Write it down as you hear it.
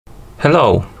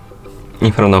Hello!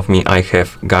 In front of me I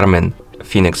have GARMIN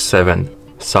Fenix 7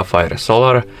 Sapphire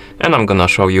Solar, and I'm gonna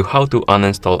show you how to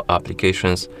uninstall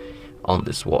applications on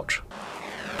this watch.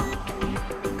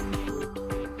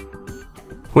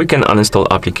 We can uninstall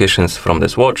applications from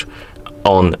this watch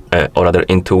or rather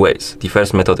in two ways. The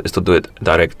first method is to do it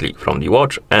directly from the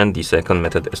watch, and the second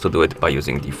method is to do it by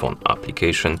using the phone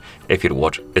application if your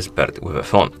watch is paired with a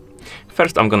phone.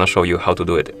 First, I'm gonna show you how to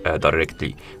do it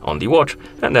directly on the watch,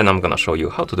 and then I'm gonna show you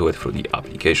how to do it through the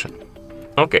application.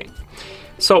 Okay,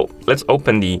 so let's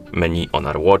open the menu on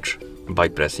our watch by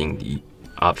pressing the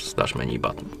apps/menu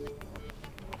button.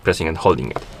 Pressing and holding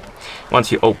it.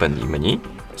 Once you open the menu,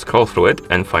 scroll through it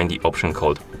and find the option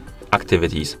called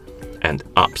Activities and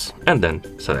Apps, and then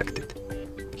select it.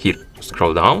 Here,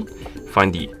 scroll down,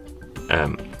 find the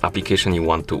application you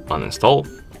want to uninstall,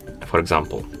 for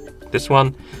example, this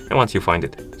one, and once you find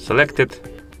it, select it,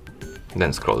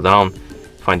 then scroll down,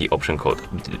 find the option called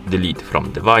Delete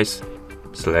from Device,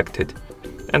 select it,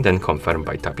 and then confirm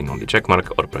by tapping on the check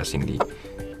mark or pressing the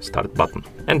Start button,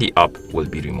 and the app will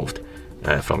be removed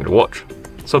from your watch.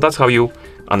 So that's how you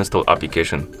uninstall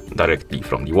application directly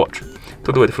from the watch.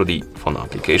 To do it through the phone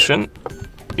application,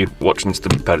 your watch needs to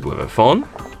be paired with a phone.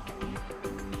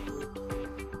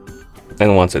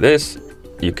 And once it is,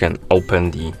 you can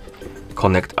open the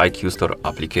Connect IQ Store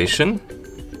application.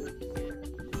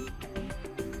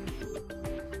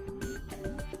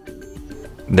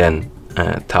 Then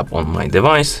tap on My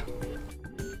Device.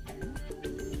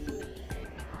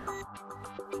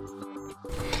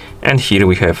 And here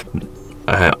we have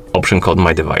option called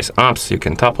My Device Apps. You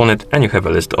can tap on it and you have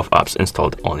a list of apps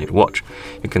installed on your watch.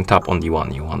 You can tap on the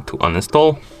one you want to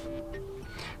uninstall,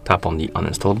 tap on the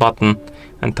uninstall button,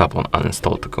 and tap on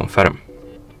uninstall to confirm.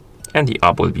 And the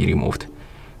app will be removed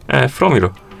from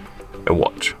your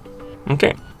watch.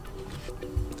 Okay.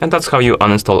 And that's how you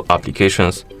uninstall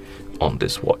applications on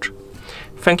this watch.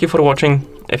 Thank you for watching.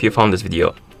 If you found this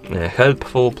video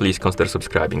helpful, please consider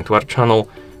subscribing to our channel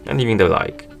and leaving the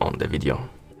like on the video.